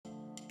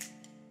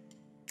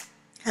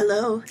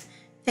Hello,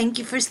 thank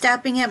you for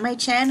stopping at my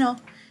channel.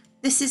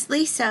 This is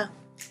Lisa.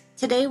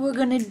 Today we're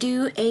going to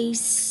do a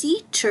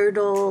sea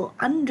turtle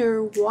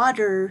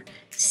underwater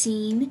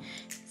scene.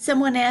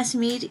 Someone asked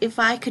me if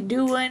I could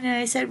do one and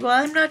I said,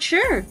 well, I'm not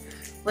sure.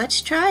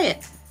 Let's try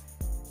it.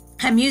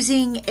 I'm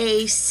using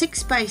a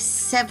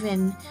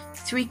 6x7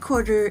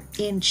 3/4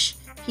 inch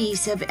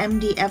piece of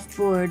MDF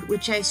board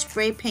which I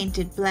spray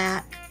painted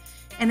black,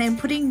 and I'm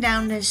putting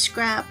down a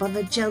scrap of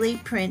a Gelli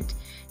print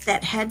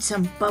that had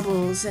some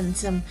bubbles and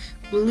some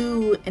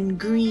blue and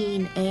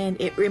green, and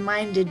it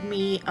reminded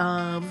me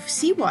of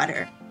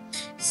seawater.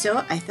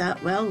 So I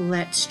thought, well,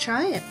 let's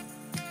try it.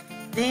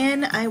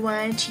 Then I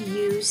wanted to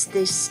use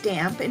this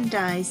stamp and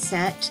die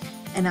set,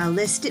 and I'll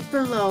list it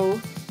below.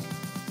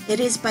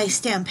 It is by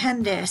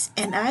Stampendous,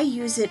 and I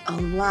use it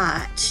a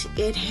lot.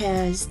 It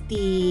has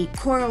the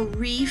coral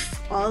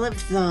reef, all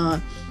of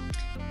the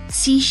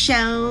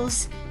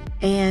seashells,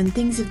 and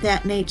things of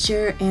that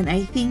nature, and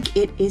I think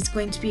it is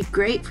going to be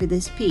great for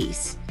this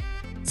piece.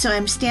 So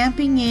I'm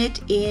stamping it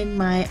in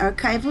my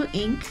archival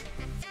ink,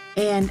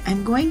 and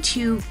I'm going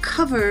to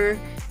cover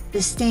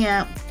the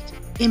stamped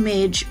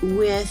image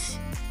with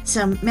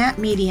some matte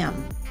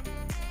medium.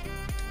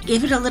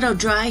 Gave it a little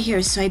dry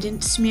here so I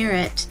didn't smear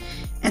it,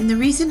 and the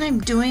reason I'm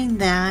doing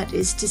that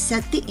is to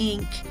set the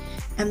ink,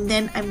 and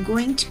then I'm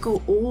going to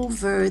go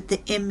over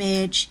the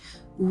image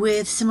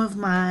with some of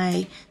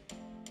my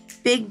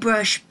big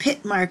Brush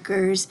Pitt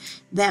markers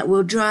that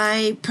will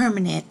dry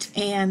permanent,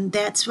 and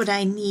that's what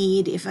I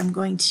need if I'm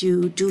going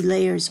to do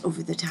layers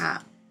over the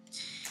top.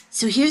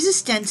 So here's a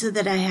stencil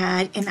that I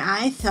had, and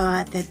I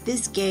thought that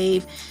this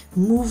gave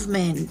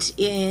movement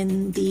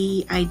in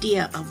the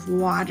idea of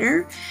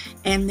water,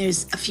 and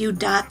there's a few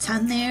dots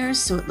on there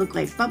so it looked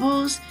like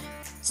bubbles,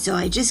 so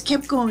I just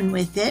kept going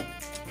with it.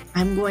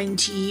 I'm going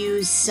to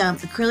use some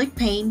acrylic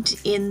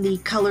paint in the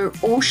color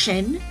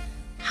Ocean,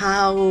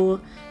 how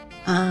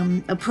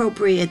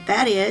appropriate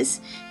that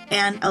is,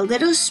 and a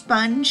little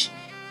sponge,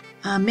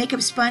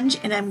 makeup sponge,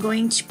 and I'm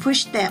going to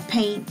push that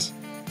paint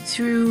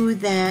through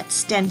that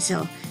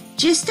stencil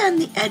just on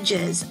the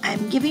edges.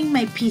 I'm giving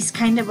my piece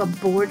kind of a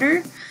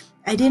border.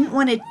 I didn't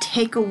want to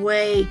take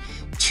away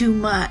too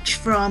much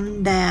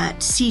from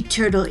that sea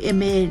turtle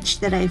image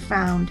that I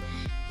found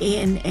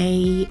in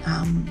a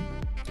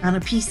on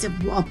a piece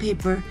of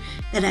wallpaper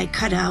that I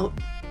cut out.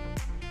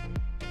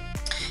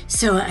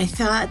 So I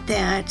thought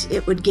that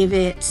it would give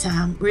it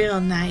some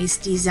real nice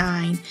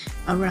design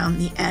around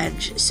the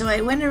edge. So I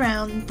went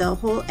around the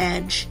whole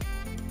edge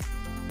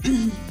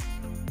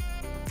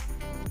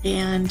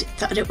and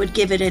thought it would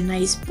give it a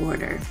nice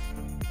border.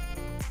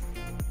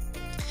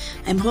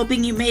 I'm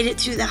hoping you made it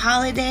through the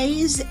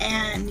holidays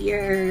and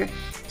you're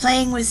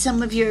playing with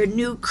some of your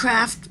new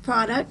craft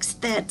products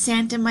that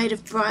Santa might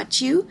have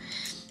brought you.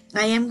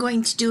 I am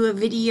going to do a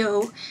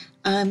video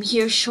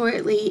here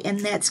shortly,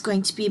 and that's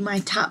going to be my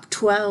top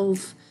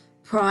 12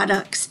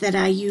 products that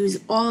I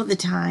use all the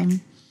time,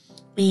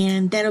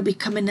 and that'll be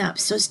coming up,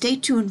 so stay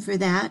tuned for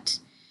that.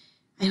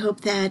 I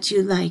hope that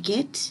you like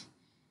it.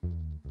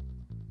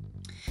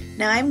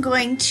 Now I'm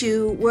going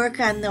to work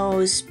on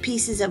those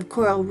pieces of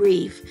coral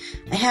reef.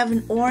 I have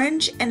an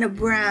orange and a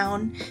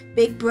brown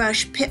big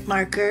Brush Pitt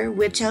marker,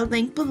 which I'll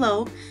link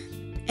below,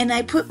 and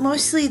I put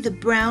mostly the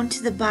brown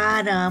to the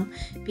bottom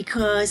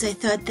because I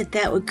thought that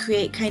that would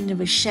create kind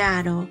of a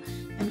shadow.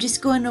 I'm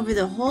just going over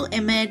the whole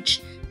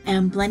image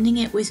and blending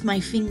it with my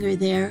finger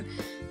there.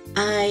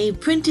 I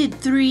printed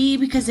 3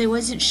 because I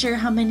wasn't sure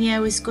how many I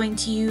was going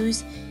to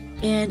use,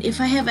 and if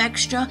I have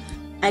extra,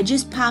 I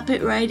just pop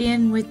it right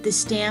in with the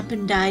stamp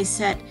and die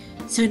set,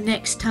 so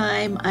next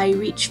time I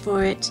reach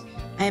for it,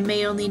 I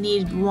may only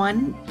need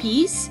 1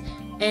 piece,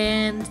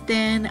 and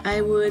then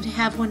I would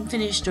have one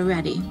finished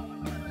already.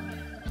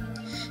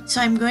 So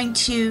I'm going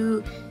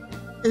to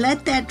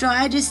let that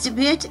dry just a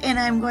bit, and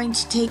I'm going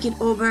to take it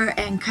over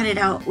and cut it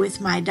out with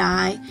my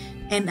die,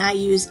 and I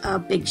use a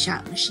Big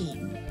Shot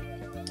machine.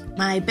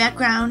 My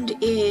background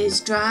is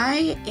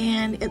dry,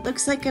 and it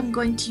looks like I'm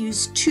going to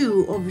use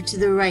 2 over to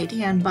the right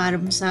hand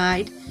bottom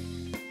side,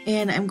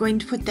 and I'm going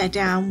to put that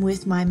down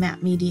with my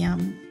matte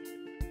medium.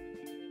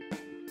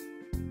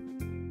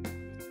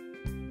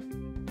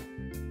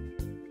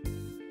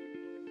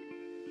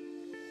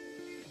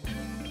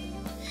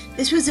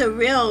 This was a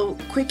real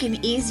quick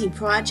and easy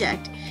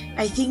project.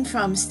 I think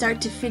from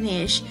start to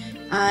finish,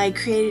 I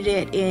created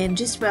it in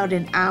just about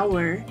an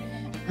hour.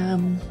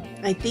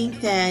 I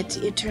think that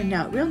it turned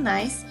out real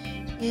nice,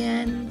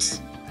 and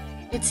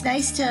it's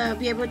nice to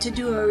be able to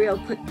do a real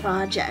quick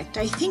project.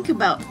 I think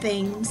about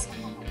things,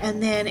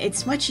 and then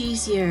it's much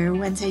easier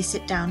once I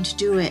sit down to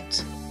do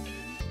it.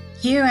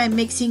 Here I'm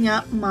mixing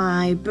up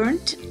my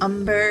burnt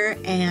umber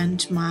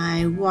and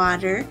my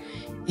water,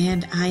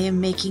 and I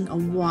am making a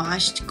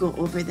wash to go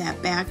over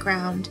that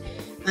background.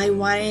 I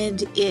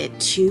wanted it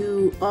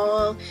to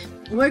all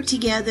work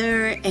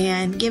together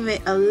and give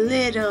it a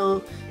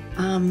little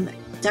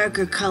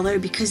darker color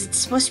because it's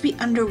supposed to be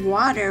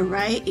underwater,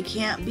 right? It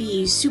can't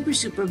be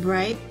super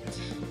bright.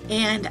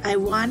 And I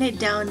wanted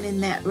down in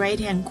that right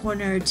hand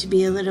corner to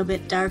be a little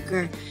bit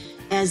darker.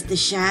 as the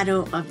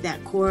shadow of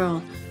that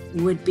coral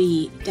would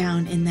be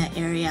down in that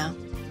area.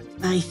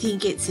 I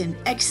think it's an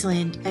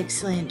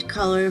excellent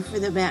color for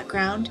the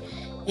background,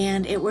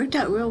 and it worked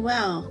out real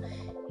well.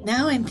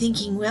 Now I'm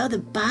thinking, well, the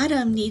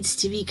bottom needs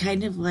to be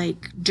kind of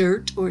like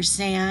dirt or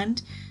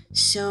sand,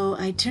 so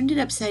I turned it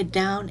upside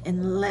down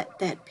and let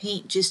that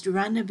paint just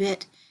run a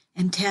bit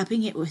and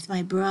tapping it with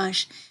my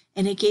brush,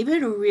 and it gave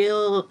it a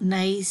real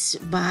nice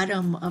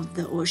bottom of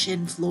the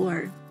ocean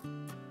floor.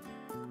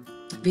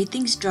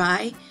 Everything's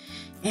dry,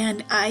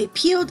 and I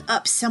peeled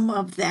up some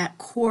of that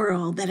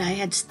coral that I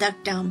had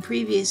stuck down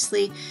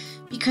previously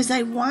because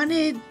I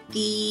wanted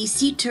the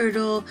sea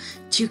turtle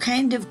to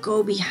kind of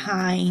go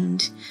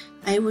behind.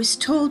 I was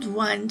told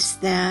once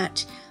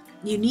that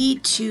you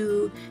need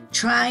to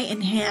try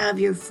and have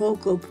your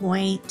focal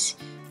point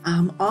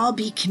all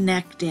be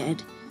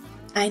connected.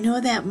 I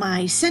know that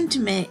my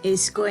sentiment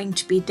is going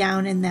to be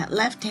down in that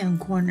left-hand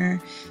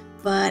corner,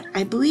 but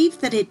I believe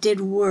that it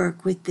did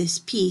work with this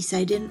piece.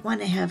 I didn't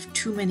want to have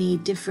too many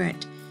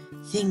different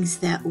things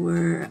that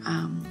were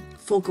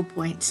focal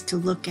points to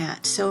look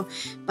at. So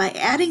by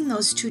adding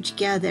those two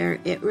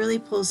together, it really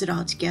pulls it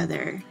all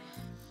together.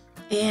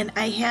 And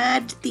I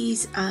had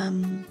these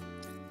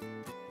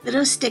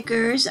little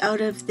stickers out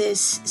of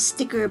this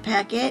sticker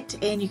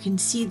packet, and you can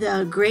see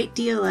the great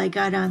deal I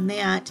got on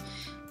that.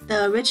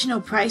 The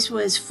original price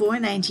was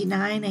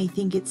 $4.99, I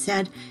think it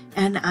said,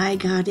 and I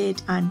got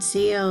it on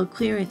sale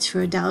clearance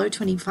for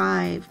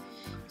 $1.25.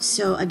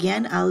 So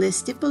again, I'll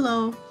list it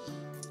below.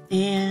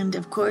 And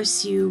of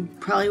course, you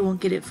probably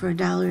won't get it for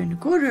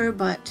 $1.25,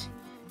 but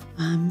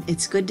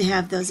it's good to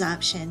have those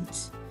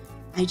options.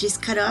 I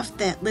just cut off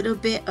that little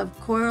bit of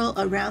coral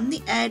around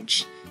the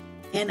edge,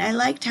 and I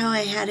liked how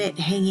I had it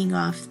hanging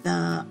off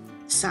the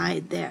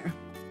side there.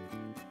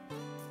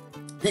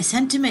 The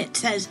sentiment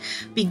says,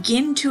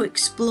 begin to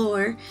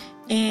explore,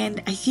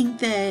 and I think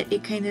that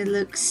it kind of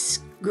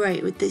looks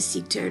great with this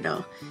sea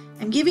turtle.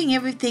 I'm giving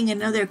everything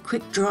another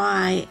quick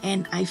dry,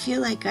 and I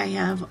feel like I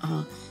have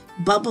a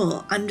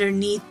bubble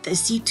underneath the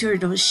sea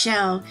turtle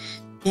shell,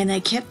 and I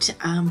kept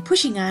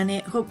pushing on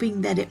it,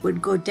 hoping that it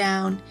would go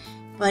down.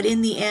 But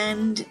in the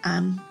end,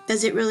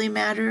 does it really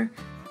matter?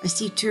 A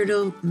sea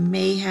turtle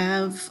may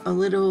have a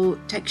little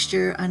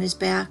texture on his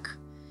back.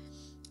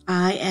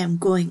 I am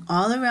going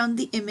all around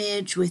the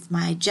image with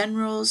my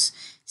Generals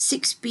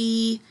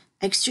 6B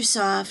extra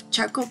soft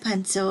charcoal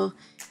pencil,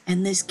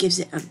 and this gives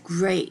it a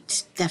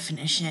great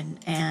definition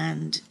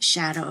and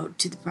shadow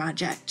to the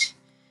project.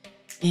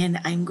 And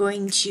I'm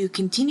going to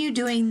continue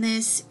doing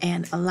this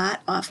and a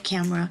lot off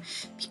camera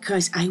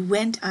because I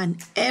went on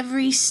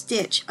every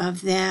stitch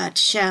of that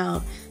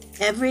shell,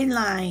 every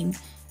line,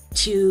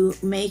 to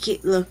make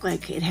it look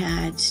like it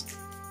had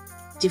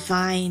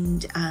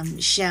defined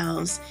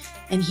shells.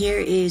 And here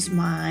is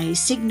my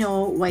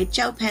Signo white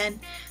gel pen,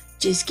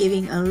 just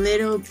giving a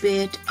little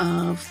bit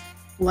of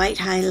white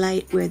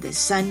highlight where the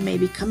sun may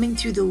be coming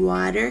through the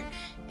water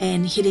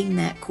and hitting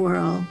that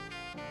coral.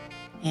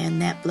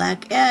 And that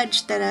black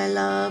edge that I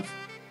love.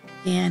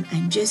 And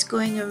I'm just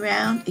going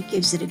around. It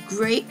gives it a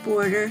great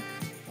border,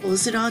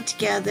 pulls it all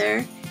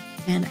together.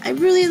 And I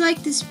really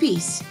like this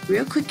piece.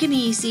 Real quick and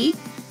easy.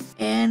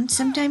 And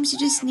sometimes you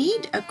just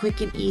need a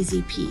quick and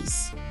easy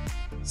piece.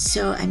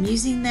 So I'm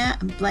using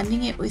that, I'm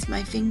blending it with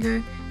my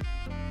finger,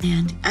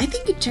 and I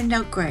think it turned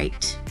out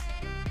great.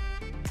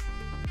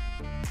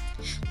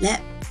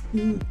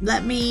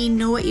 Let me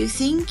know what you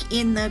think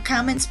in the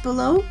comments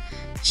below.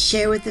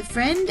 Share with a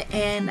friend,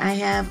 and I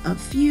have a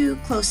few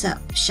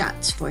close-up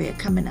shots for you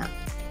coming up.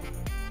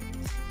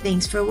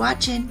 Thanks for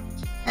watching.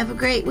 Have a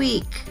great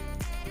week.